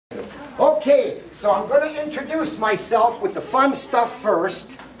Okay, so I'm going to introduce myself with the fun stuff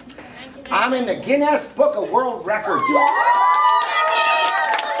first. I'm in the Guinness Book of World Records.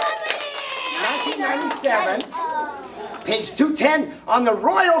 1997, page 210, on the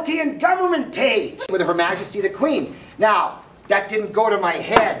Royalty and Government page, with Her Majesty the Queen. Now, that didn't go to my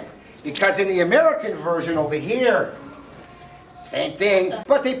head, because in the American version over here, same thing,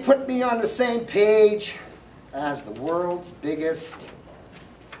 but they put me on the same page as the world's biggest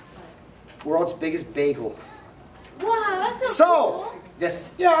bagel. Wow, that's so cool.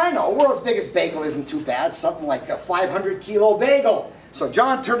 Yeah, I know, world's biggest bagel isn't too bad, something like a 500-kilo bagel. So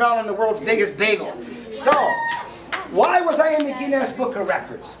John Turmel and the world's biggest bagel. So, why was I in the Guinness Book of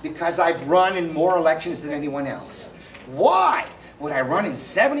Records? Because I've run in more elections than anyone else. Why would I run in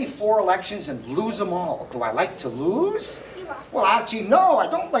 74 elections and lose them all? Do I like to lose? Well, actually, no, I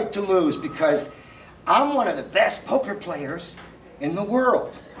don't like to lose, because I'm one of the best poker players in the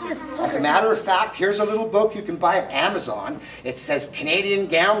world. As a matter of fact, here's a little book you can buy at Amazon. It says Canadian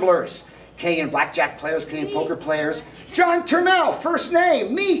Gamblers, Canadian Blackjack players, Canadian poker players. John Turmel, first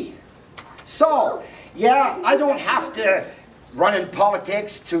name, me. So, yeah, I don't have to run in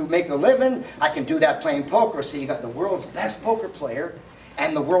politics to make a living. I can do that playing poker. So you got the world's best poker player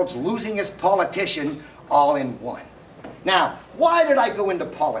and the world's losingest politician all in one. Now, why did I go into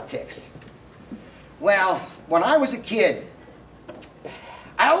politics? Well, when I was a kid,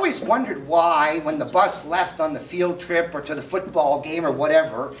 I always wondered why, when the bus left on the field trip or to the football game or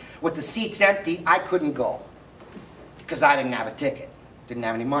whatever, with the seats empty, I couldn't go. Because I didn't have a ticket, didn't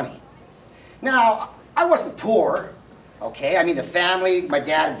have any money. Now, I wasn't poor, okay? I mean, the family, my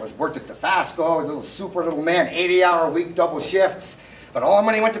dad worked at the Fasco, a little super little man, 80-hour-a-week double shifts, but all the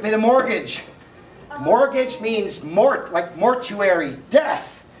money went to pay the mortgage. Mortgage means like mortuary,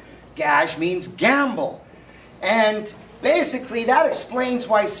 death. Gage means gamble. And basically, that explains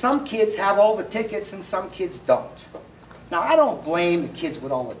why some kids have all the tickets and some kids don't. Now, I don't blame the kids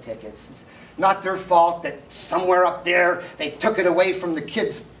with all the tickets. It's not their fault that somewhere up there they took it away from the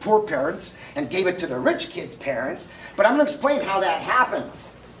kids' poor parents and gave it to the rich kids' parents. But I'm going to explain how that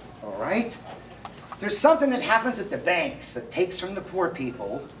happens. All right? There's something that happens at the banks that takes from the poor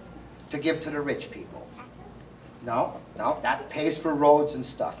people to give to the rich people. Taxes? No, that pays for roads and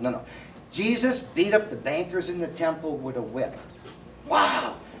stuff. No. Jesus beat up the bankers in the temple with a whip.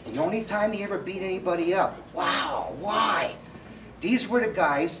 Wow, the only time he ever beat anybody up. Wow, why? These were the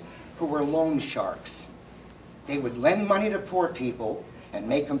guys who were loan sharks. They would lend money to poor people and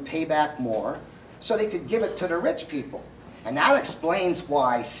make them pay back more so they could give it to the rich people. And that explains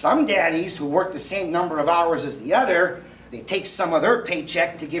why some daddies who work the same number of hours as the other, they take some of their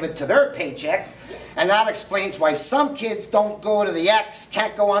paycheck to give it to their paycheck. And that explains why some kids don't go to the X,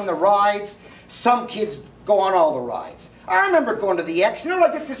 can't go on the rides. Some kids go on all the rides. I remember going to the X. You know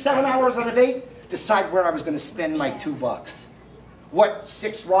what I did for 7 hours out of 8? Decide where I was going to spend my $2. What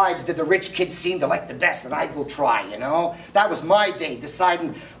 6 rides did the rich kids seem to like the best that I'd go try, you know? That was my day,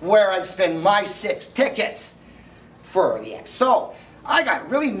 deciding where I'd spend my 6 tickets for the X. So, I got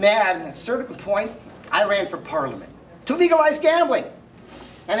really mad, and at a certain point, I ran for Parliament to legalize gambling.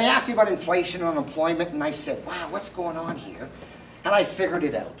 And they asked me about inflation and unemployment, and I said, wow, what's going on here? And I figured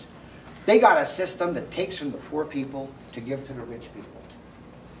it out. They got a system that takes from the poor people to give to the rich people.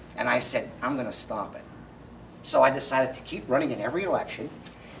 And I said, I'm going to stop it. So I decided to keep running in every election,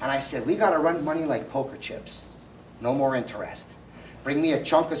 and I said, we got to run money like poker chips. No more interest. Bring me a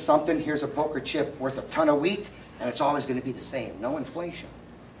chunk of something, here's a poker chip worth a ton of wheat, and it's always going to be the same, no inflation.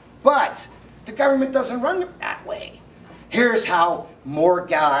 But the government doesn't run it that way. Here's how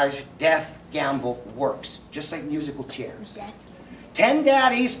mortgage, death, gamble works, just like musical chairs. 10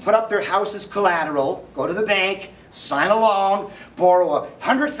 daddies put up their house as collateral, go to the bank, sign a loan, borrow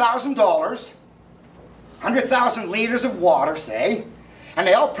 $100,000, 100,000 liters of water, say, and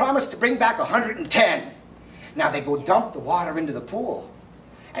they all promise to bring back 110. Now they go dump the water into the pool,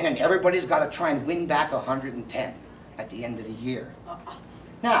 and then everybody's got to try and win back 110 at the end of the year.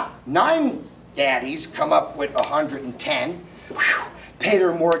 Now, 9 daddies come up with 110, pay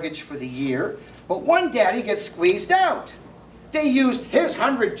their mortgage for the year, but one daddy gets squeezed out. They used his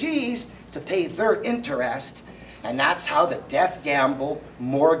 100 G's to pay their interest, and that's how the death gamble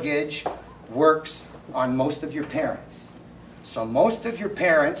mortgage works on most of your parents. So most of your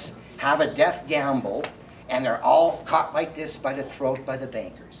parents have a death gamble, and they're all caught like this by the throat by the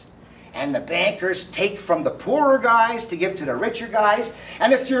bankers. And the bankers take from the poorer guys to give to the richer guys,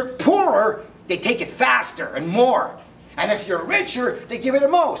 and if you're poorer, they take it faster and more. And if you're richer, they give it the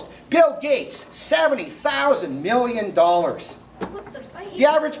most. Bill Gates, $70,000 million. The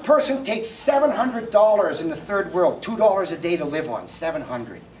average person takes $700 in the third world, $2 a day to live on,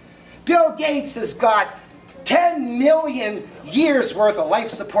 $700. Bill Gates has got 10 million years worth of life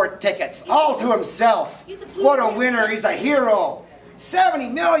support tickets, all to himself. What a winner, he's a hero. 70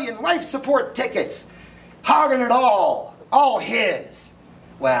 million life support tickets, hogging it all his.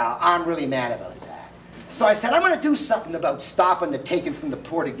 Well, I'm really mad about that. So I said, I'm going to do something about stopping the taking from the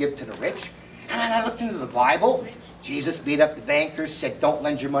poor to give to the rich. And then I looked into the Bible. Jesus beat up the bankers, said don't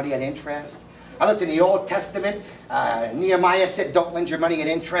lend your money at interest. I looked in the Old Testament. Nehemiah said don't lend your money at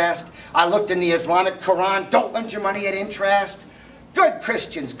interest. I looked in the Islamic Quran, don't lend your money at interest. Good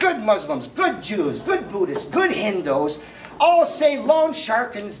Christians, good Muslims, good Jews, good Buddhists, good Hindus all say loan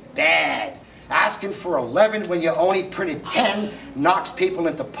sharking's bad. Asking for 11 when you only printed 10 knocks people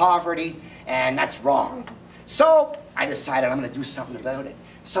into poverty, and that's wrong. So I decided I'm going to do something about it.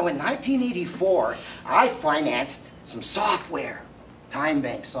 So in 1984, I financed some software, time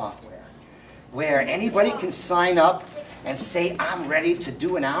bank software, where anybody can sign up and say, I'm ready to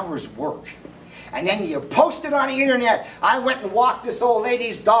do an hour's work. And then you post it on the internet. I went and walked this old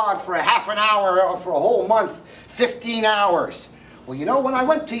lady's dog for a half an hour for a whole month, 15 hours. Well, you know, when I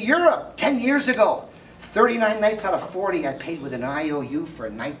went to Europe 10 years ago, 39 nights out of 40, I paid with an IOU for a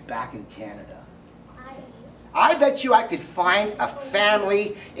night back in Canada. I bet you I could find a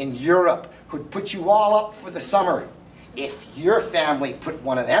family in Europe who'd put you all up for the summer if your family put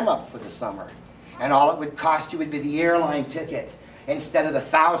one of them up for the summer. And all it would cost you would be the airline ticket instead of the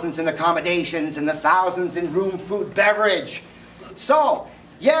thousands in accommodations and the thousands in room, food, beverage. So,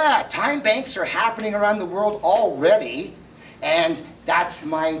 yeah, time banks are happening around the world already, and that's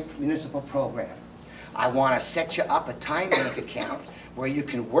my municipal program. I want to set you up a time bank account where you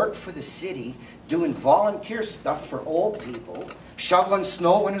can work for the city doing volunteer stuff for old people, shoveling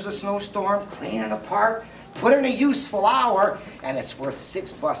snow when there's a snowstorm, cleaning a park, put in a useful hour, and it's worth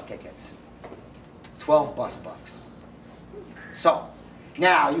 6 bus tickets. 12 bus bucks. So,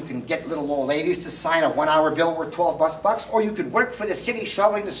 now you can get little old ladies to sign a 1-hour bill worth 12 bus bucks, or you can work for the city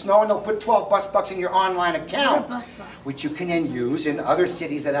shoveling the snow and they'll put 12 bus bucks in your online account, which you can then use in other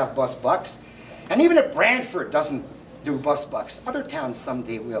cities that have bus bucks. And even if Brantford doesn't do bus bucks, other towns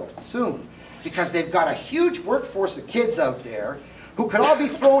someday will, soon, because they've got a huge workforce of kids out there who could all be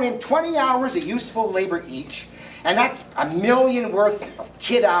thrown in 20 hours of useful labor each, and that's $1 million worth of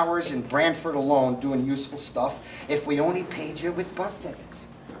kid hours in Brantford alone doing useful stuff if we only paid you with bus tickets.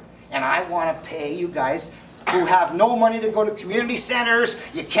 And I want to pay you guys who have no money to go to community centers.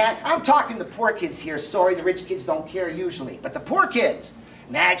 You can't. I'm talking the poor kids here. Sorry, the rich kids don't care usually. But the poor kids,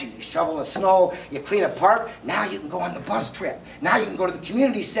 imagine you shovel the snow, you clean a park, now you can go on the bus trip. Now you can go to the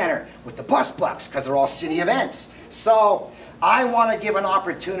community center with the bus bucks because they're all city events. So I want to give an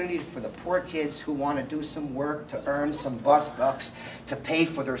opportunity for the poor kids who want to do some work to earn some bus bucks to pay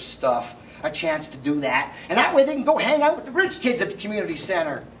for their stuff, a chance to do that. And that way they can go hang out with the rich kids at the community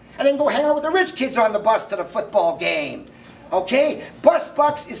center. And then go hang out with the rich kids on the bus to the football game. Okay? Bus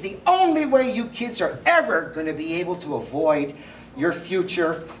bucks is the only way you kids are ever going to be able to avoid your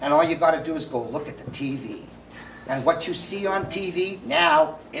future. And all you got to do is go look at the TV. And what you see on TV,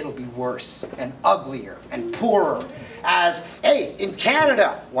 now it'll be worse and uglier and poorer. As, hey, in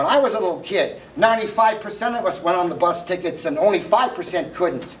Canada, when I was a little kid, 95% of us went on the bus tickets and only 5%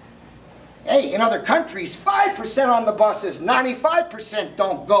 couldn't. Hey, in other countries, 5% on the buses, 95%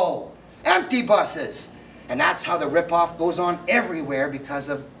 don't go. Empty buses. And that's how the ripoff goes on everywhere because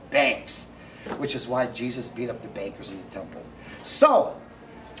of banks, which is why Jesus beat up the bankers in the temple. So,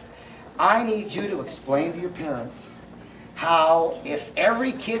 I need you to explain to your parents how if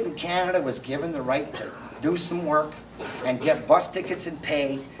every kid in Canada was given the right to do some work and get bus tickets and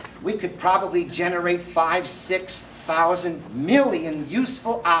pay, we could probably generate 5,000-6,000 million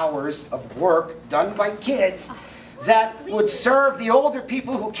useful hours of work done by kids that would serve the older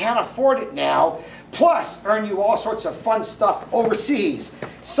people who can't afford it now, plus earn you all sorts of fun stuff overseas.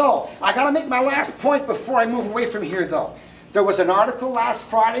 So, I gotta make my last point before I move away from here though. There was an article last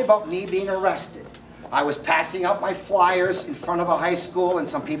Friday about me being arrested. I was passing out my flyers in front of a high school and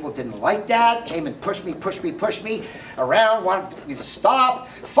some people didn't like that, came and pushed me around, wanted me to stop.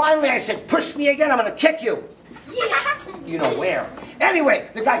 Finally I said, push me again, I'm gonna kick you. Yeah. You know where. Anyway,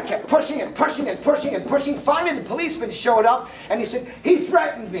 the guy kept pushing and pushing and pushing and pushing. Finally the policeman showed up and he said, he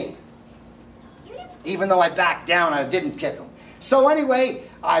threatened me. Even though I backed down, I didn't kick him. So anyway,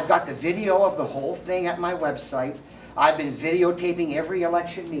 I've got the video of the whole thing at my website. I've been videotaping every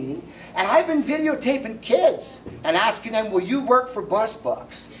election meeting, and I've been videotaping kids and asking them, will you work for bus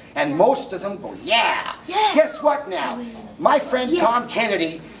bucks? And most of them go, yeah. Guess what now? My friend Tom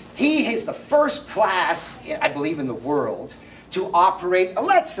Kennedy, he is the first class, I believe in the world, to operate a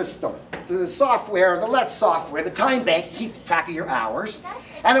let system. The software, the let software, the time bank keeps track of your hours.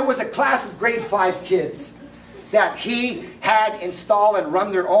 And it was a class of grade 5 kids that he had install and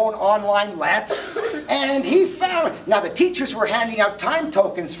run their own online lets. And he found, now the teachers were handing out time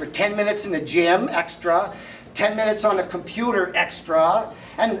tokens for 10 minutes in the gym extra, 10 minutes on the computer extra,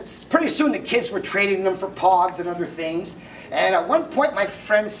 and pretty soon the kids were trading them for pogs and other things. And at one point my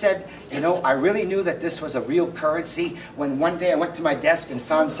friend said, you know, I really knew that this was a real currency when one day I went to my desk and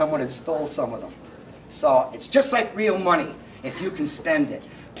found someone had stole some of them. So it's just like real money if you can spend it.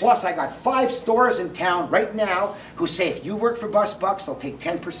 Plus I got 5 stores in town right now who say if you work for Bus Bucks, they'll take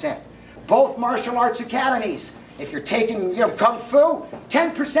 10%. Both martial arts academies. If you're taking, Kung Fu,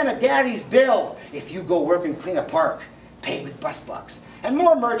 10% of Daddy's bill if you go work and clean a park, paid with Bus Bucks. And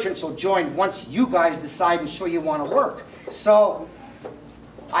more merchants will join once you guys decide and show you want to work. So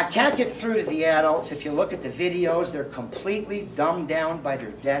I can't get through to the adults. If you look at the videos, they're completely dumbed down by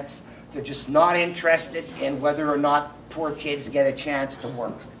their debts. They're just not interested in whether or not poor kids get a chance to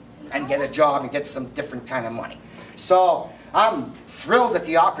work and get a job and get some different kind of money. So I'm thrilled at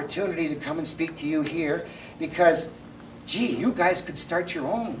the opportunity to come and speak to you here because, gee, you guys could start your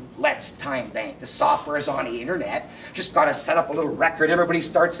own Let's Time Bank. The software is on the internet. Just got to set up a little record. Everybody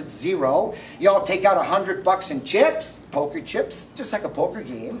starts at 0. You all take out $100 in chips, poker chips, just like a poker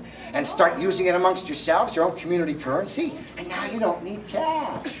game, and start using it amongst yourselves, your own community currency, and now you don't need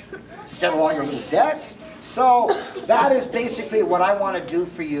cash. Settle all your little debts. So that is basically what I want to do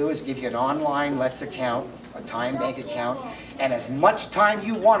for you, is give you an online Let's account, a time bank account, and as much time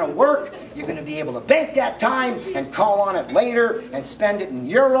you want to work, you're going to be able to bank that time and call on it later and spend it in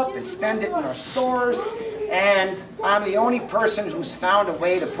Europe and spend it in our stores. And I'm the only person who's found a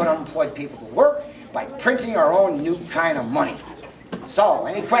way to put unemployed people to work by printing our own new kind of money. So,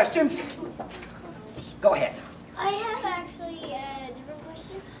 any questions? Go ahead. I have actually a different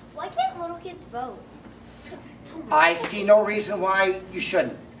question. Why can't little kids vote? I see no reason why you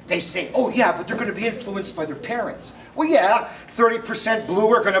shouldn't. They say, oh yeah, but they're going to be influenced by their parents. Well yeah, 30% blue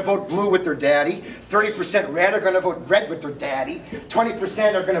are going to vote blue with their daddy, 30% red are going to vote red with their daddy,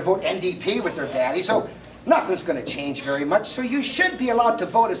 20% are going to vote NDP with their daddy, so nothing's going to change very much, so you should be allowed to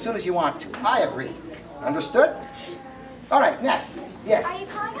vote as soon as you want to. I agree. Understood? All right, next. Yes? Are you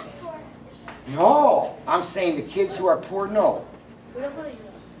calling us poor? No, I'm saying the kids who are poor, no. We don't believe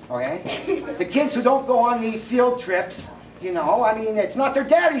you. Okay? The kids who don't go on the field trips, I mean, it's not their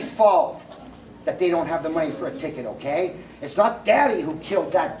daddy's fault that they don't have the money for a ticket, okay? It's not daddy who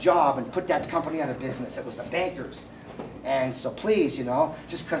killed that job and put that company out of business. It was the bankers. And so please,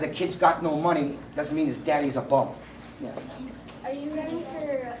 just because a kid's got no money doesn't mean his daddy's a bum. Yes? Are you running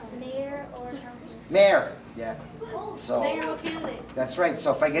for mayor or councilman? Mayor, yeah. Oh, So, mayoral candidate. that's right.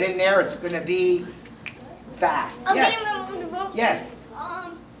 So if I get in there, it's going to be fast. Okay, Yes? I'm going to vote. Yes?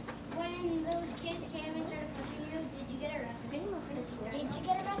 When those kids came and started pushing you, did you get arrested? Did you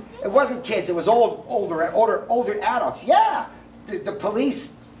get arrested? It wasn't kids. It was older adults. Yeah. The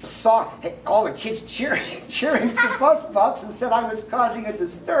police saw all the kids cheering for Bus Bucks and said I was causing a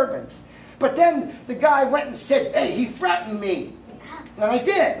disturbance. But then the guy went and said, hey, he threatened me. And I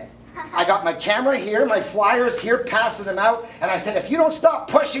did. I got my camera here, my flyers here, passing them out, and I said, if you don't stop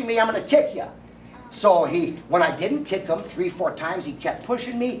pushing me, I'm going to kick you. So when I didn't kick him 3 or 4 times, he kept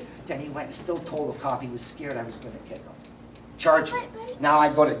pushing me. Then he went and still told the cop he was scared I was going to kick him. Charge me. Now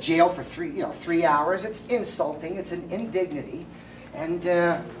I go to jail for 3 hours. It's insulting. It's an indignity. And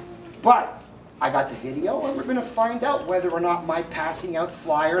but I got the video, and we're going to find out whether or not my passing out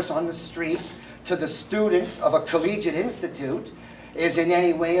flyers on the street to the students of a collegiate institute is in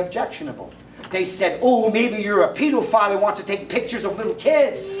any way objectionable. They said, oh, maybe you're a pedophile who wants to take pictures of little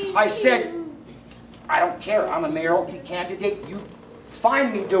kids. I said, I don't care. I'm a mayoral candidate. You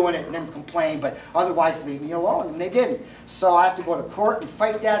find me doing it and then complain, but otherwise leave me alone. And they didn't. So I have to go to court and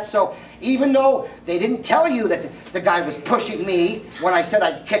fight that. So even though they didn't tell you that the guy was pushing me when I said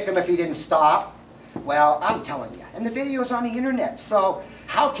I'd kick him if he didn't stop, well, I'm telling you. And the video's on the internet. So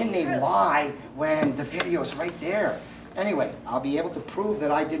how can they lie when the video's right there? Anyway, I'll be able to prove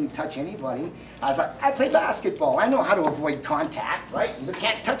that I didn't touch anybody. I play basketball. I know how to avoid contact, right? You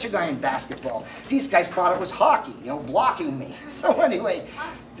can't touch a guy in basketball. These guys thought it was hockey, blocking me. So anyway,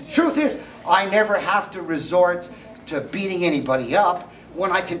 the truth is, I never have to resort to beating anybody up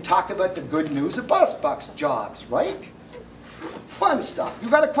when I can talk about the good news of Bus Bucks jobs, right? Fun stuff. You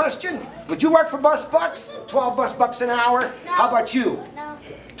got a question? Would you work for Bus Bucks? 12 Bus Bucks an hour? No. How about you? No.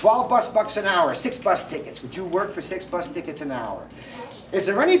 12 Bus Bucks an hour, 6 bus tickets. Would you work for 6 bus tickets an hour? Is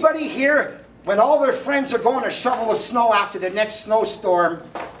there anybody here, when all their friends are going to shovel the snow after the next snowstorm,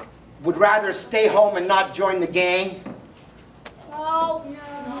 would rather stay home and not join the gang?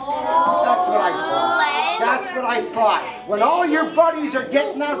 That's what I thought. That's what I thought. When all your buddies are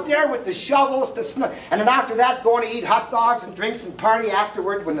getting out there with the shovels to snow, and then after that going to eat hot dogs and drinks and party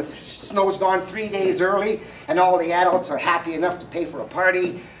afterward when the snow's gone 3 days early and all the adults are happy enough to pay for a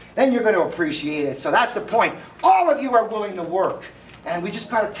party, then you're going to appreciate it. So that's the point. All of you are willing to work. And we just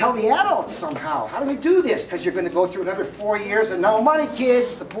got to tell the adults somehow. How do we do this? Because you're going to go through another 4 years of no money,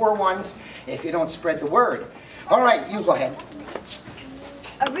 kids, the poor ones, if you don't spread the word. All right, you go ahead.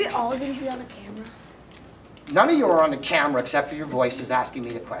 Are we all going to be on the camera? None of you are on the camera except for your voices asking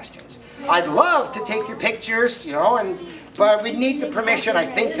me the questions. I'd love to take your pictures, you know, but we need the permission, I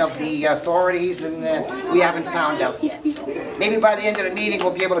think, of the authorities, and we haven't found out yet. So maybe by the end of the meeting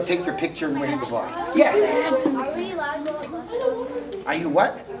we'll be able to take your picture and wave goodbye. Yes? Are we allowed to go on bus bucks? Are you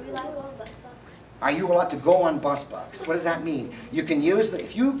what? Are we allowed to go on bus bucks? Are you allowed to go on bus bucks? What does that mean? You can use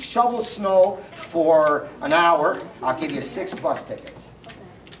if you shovel snow for an hour, I'll give you 6 bus tickets.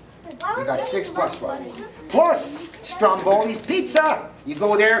 You got 6 bus rides. Plus Stromboli's Pizza. You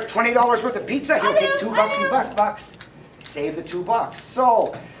go there, $20 worth of pizza, he'll take $2 in bus bucks. Save the $2.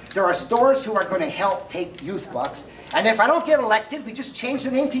 So there are stores who are going to help take youth bucks. And if I don't get elected, we just change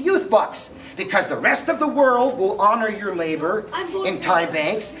the name to Youth Bucks. Because the rest of the world will honor your labor in tie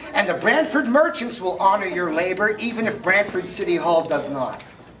banks, and the Brantford merchants will honor your labor, even if Brantford City Hall does not.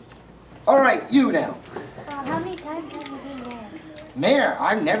 All right, you now. How many times have you been mayor? Mayor?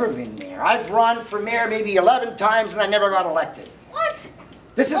 I've never been mayor. I've run for mayor maybe 11 times, and I never got elected. What?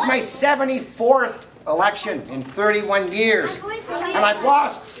 This is my 74th election in 31 years, and I've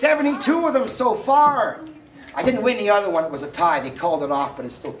lost 72 of them so far. I didn't win the other one, it was a tie. They called it off, but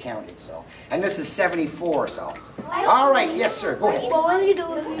it still counted, so. And this is 74, so. All right, yes, sir, go ahead. What will you do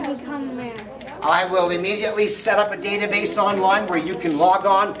if you become mayor? I will immediately set up a database online where you can log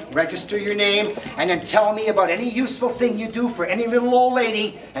on, register your name, and then tell me about any useful thing you do for any little old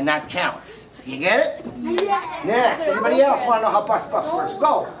lady, and that counts. You get it? Yeah. Next, anybody else want to know how bus works?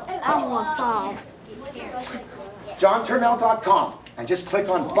 Go. I want Paul. JohnTurmel.com, and just click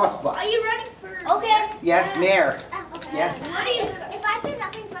on bus bucks. Are you running for? Okay. Yes, mayor. Yes. What do you? If I do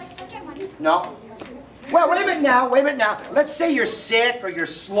nothing, do I still get money? No. Well, wait a minute now. Let's say you're sick or you're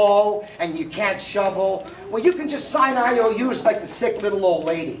slow and you can't shovel. Well, you can just sign IOUs like the sick little old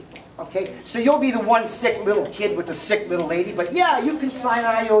lady. Okay? So you'll be the one sick little kid with the sick little lady. But yeah, you can sign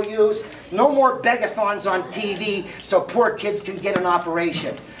IOUs. No more begathons on TV so poor kids can get an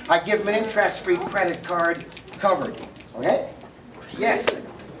operation. I give them an interest-free credit card covered. Okay? Yes?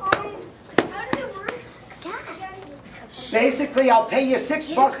 How does it work? Basically, I'll pay you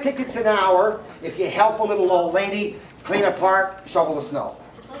 6 bus tickets an hour if you help a little old lady clean a park, shovel the snow.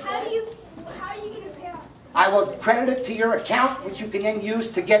 How are you going to pay us? I will credit it to your account, which you can then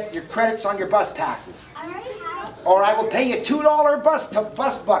use to get your credits on your bus passes. I already have. Or I will pay you $2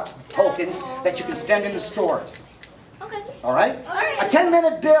 bus bucks tokens that you can spend in the stores. Okay. All right? A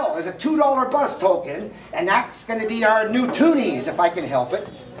 10-minute bill is a $2 bus token, and that's going to be our new toonies, if I can help it.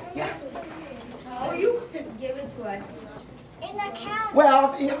 Yeah. Will you give it to us? In the account.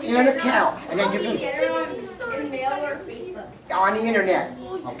 Well, in an account, and then you can Get it on in mail or Facebook? on the internet.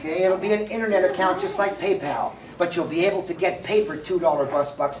 Okay, it'll be an internet account just like PayPal, but you'll be able to get paper $2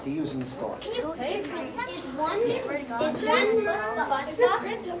 bus bucks to use in the stores. Is one bus stop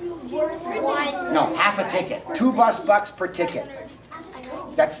worth one? No, half a ticket. 2 bus bucks per ticket.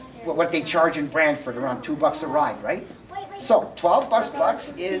 That's what they charge in Brantford, around $2 a ride, right? So 12 bus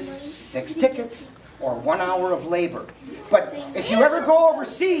bucks is 6 tickets or 1 hour of labor. But if you ever go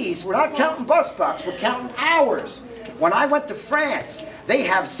overseas, we're not counting bus bucks, we're counting hours. When I went to France, they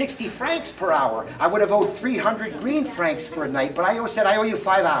have 60 francs per hour. I would have owed 300 green francs for a night, but I said I owe you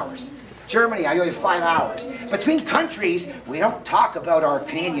 5 hours. Germany, I owe you 5 hours. Between countries, we don't talk about our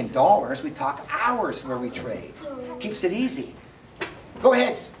Canadian dollars, we talk hours where we trade. Keeps it easy. Go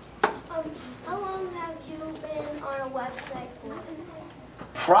ahead. How long have you been on a website for?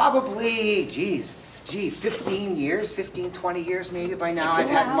 Probably, 15 years, 15, 20 years maybe by now I've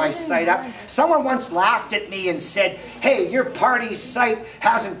had my site up. Someone once laughed at me and said, hey, your party's site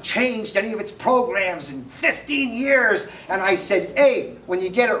hasn't changed any of its programs in 15 years. And I said, hey, when you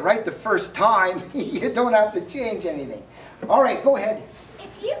get it right the first time, you don't have to change anything. All right, go ahead.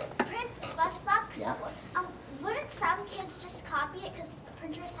 If you print bus box, Yeah. wouldn't some kids just copy it because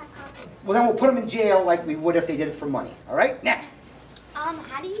printers have copies? Well, then we'll put them in jail like we would if they did it for money. All right, next. How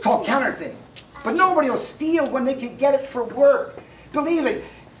do you? It's called counterfeiting. But nobody will steal when they can get it for work. Believe it,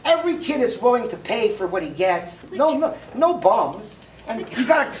 every kid is willing to pay for what he gets. No bums. And you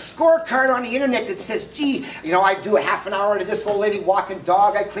got a scorecard on the internet that says, gee, you know, I do a half an hour to this little lady walking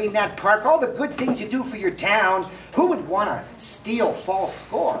dog, I clean that park, all the good things you do for your town. Who would want to steal false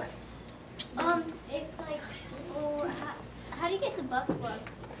score? How do you get the buck plug?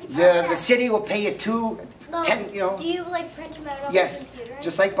 Yeah, the city will pay you $10, you know. Do you like print them out on Yes, the computer?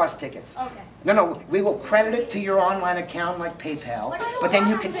 just like bus tickets. Okay. No, we will credit it to your online account like PayPal, but then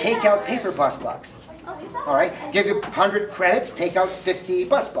you can take out paper bus bucks. All right, give you 100 credits, take out 50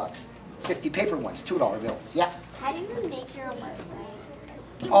 bus bucks, 50 paper ones, $2 bills. Yeah. How do you make your own website?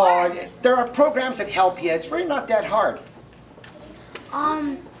 Oh, there are programs that help you. It's really not that hard.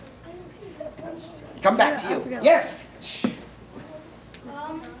 Come back to you. Yes. Shh.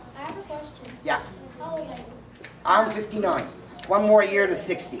 I have a question. Yeah. How old are you? I'm 59. One more year to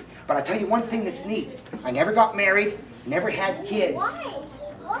 60. But I tell you one thing that's neat. I never got married, never had kids.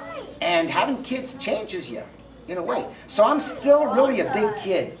 Why? And having kids changes you, in a way. So I'm still really a big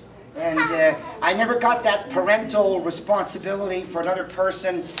kid. And I never got that parental responsibility for another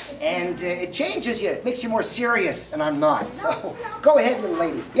person. And it changes you. It makes you more serious, and I'm not. So go ahead, little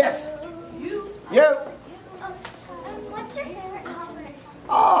lady. Yes? You? What's your favorite color?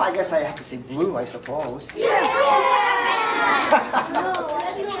 Oh, I guess I have to say blue, I suppose.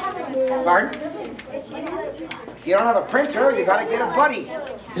 Pardon? If you don't have a printer, you got to get a buddy.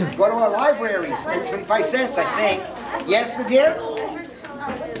 Go to a library, spend 25 cents, I think. Yes, my dear?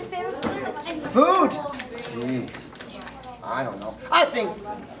 What's your favorite Food? I don't know. I think,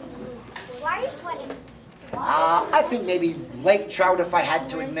 Why are you sweating? I think maybe lake trout if I had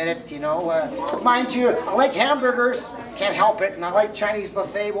to admit it, you know. Mind you, I like hamburgers, can't help it, and I like Chinese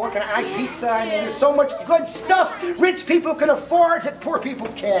buffet, but what can I like pizza? I mean, there's so much good stuff rich people can afford that poor people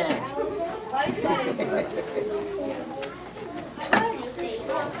can't.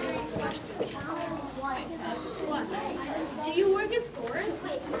 Do you work at stores?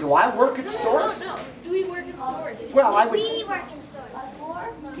 Do I work at stores? No. Do we work at stores? Well, I would. We work in stores.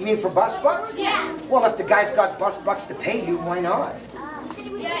 You mean for bus bucks? Yeah. Well, if the guy's got bus bucks to pay you, why not?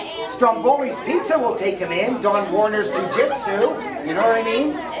 Yeah, and Stromboli's Pizza will take him in. Don Warner's Jiu-Jitsu. You know what I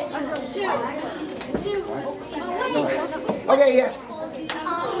mean? two. Okay, yes.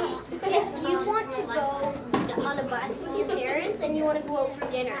 If you want to go on a bus with your parents and you want to go out for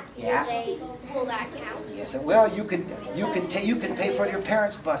dinner, Yeah. will that count? Yes, well, you can pay for your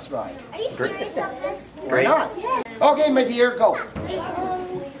parents' bus ride. Are you serious about this? Why not? Okay, my dear, go.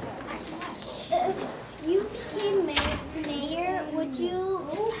 If you became mayor, would you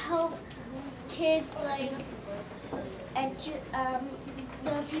help kids like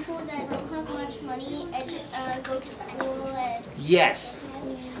the people that don't have much money go to school and? Yes.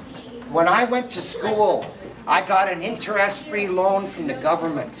 When I went to school, I got an interest-free loan from the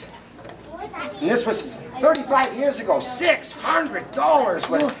government. What does that mean? And this was 35 years ago. $600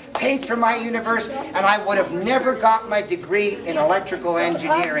 was paid for my university, and I would have never got my degree in electrical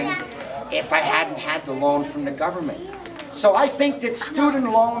engineering if I hadn't had the loan from the government. So I think that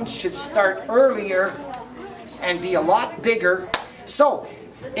student loans should start earlier and be a lot bigger. So,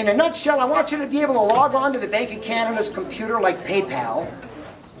 in a nutshell, I want you to be able to log on to the Bank of Canada's computer like PayPal,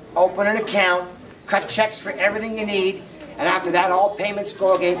 open an account, cut checks for everything you need, and after that all payments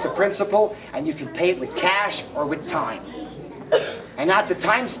go against the principal, and you can pay it with cash or with time. And that's a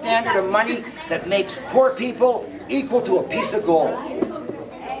time standard of money that makes poor people equal to a piece of gold.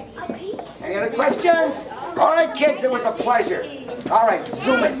 Any other questions? All right, kids, it was a pleasure. All right,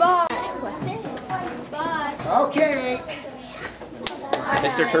 zoom it. Okay.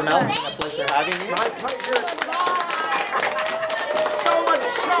 Mr. Turmel, it's been a pleasure having you. My pleasure. So much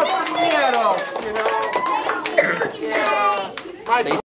sharper than the adults, you know. Yeah.